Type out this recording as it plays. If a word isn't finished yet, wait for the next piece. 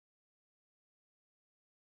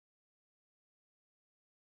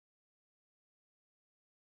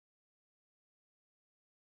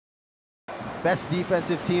best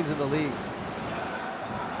defensive teams in the league.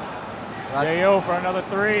 J.O. for another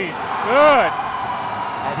three. Good.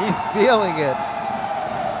 And he's feeling it.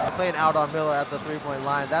 Playing out on Miller at the three-point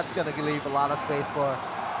line. That's going to leave a lot of space for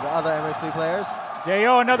the other MX3 players.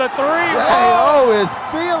 J.O. another three. J.O. is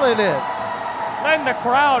feeling it. Letting the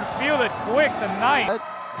crowd feel it quick tonight.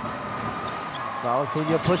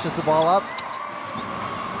 Cunha pushes the ball up.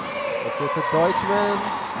 It's to Deutschman.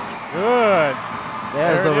 Good.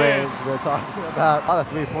 There's the range we're talking about. A lot of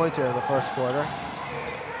 3 points here in the first quarter.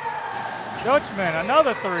 Deutschman,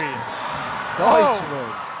 another three. Deutschman.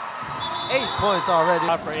 8 points already.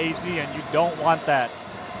 For AZ, and you don't want that.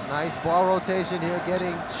 Nice ball rotation here,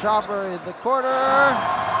 getting Chopper in the corner.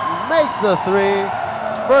 He makes the three.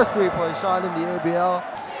 His first 3-point shot in the ABL.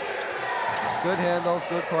 Good handles,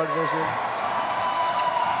 good court vision.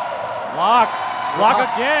 Block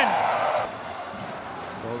again.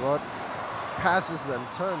 So passes, then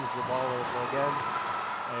turns the ball over again.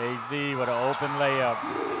 AZ with an open layup.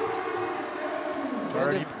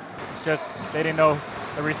 It's just, they didn't know,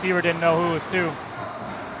 the receiver didn't know who it was to.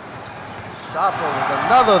 Chopper with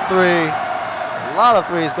another three. A lot of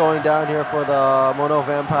threes going down here for the Mono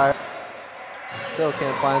Vampire. Still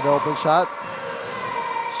can't find the open shot.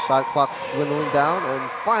 Shot clock dwindling down,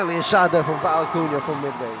 and finally a shot there from Cunha from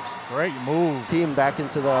mid-range. Great move. Team back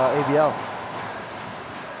into the ABL.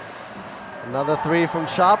 Another three from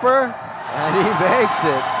Chopper, and he makes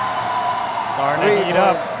it. Starting to heat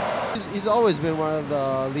up. He's always been one of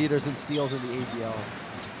the leaders in steals in the ABL.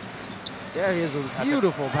 There he is, a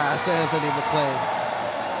beautiful pass to Anthony McLean.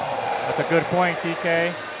 That's a good point,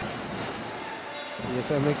 TK. See if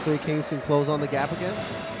MX3 Kings can close on the gap again.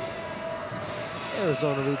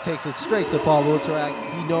 Arizona really takes it straight to Paul Wucherak.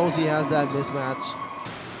 He knows he has that mismatch.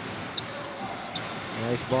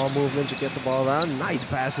 Nice ball movement to get the ball around. Nice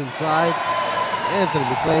pass inside. Anthony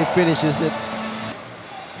McLean finishes it.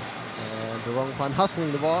 And Derongpan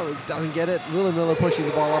hustling the ball. He doesn't get it. Willie Miller pushing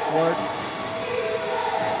the ball up forward.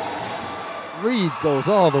 Reed goes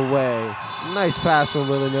all the way. Nice pass from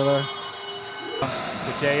Willie Miller.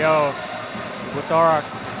 To J.O. Wutarak.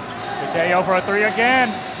 To J.O. for a three again.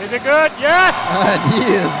 Is it good? Yes! And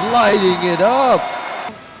he is lighting it up.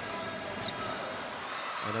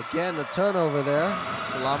 And again, a turnover there.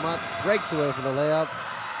 Salamat breaks away from the layup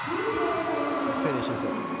and finishes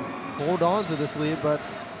it. Hold on to this lead, but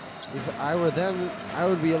if I were them, I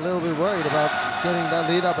would be a little bit worried about getting that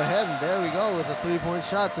lead up ahead. And there we go with a 3-point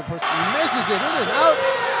shot to push. He misses it in and out.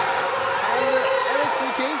 And the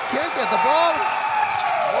MX3 Kings can't get the ball.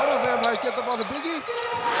 Mono Vampires get the ball to Biggie.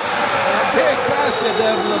 And a big basket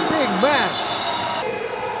there from the big man.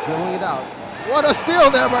 Dribbling it out. What a steal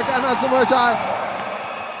there by Not So Much High.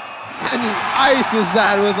 And he ices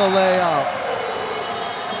that with a layup.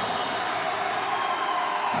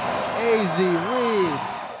 AZ Reed.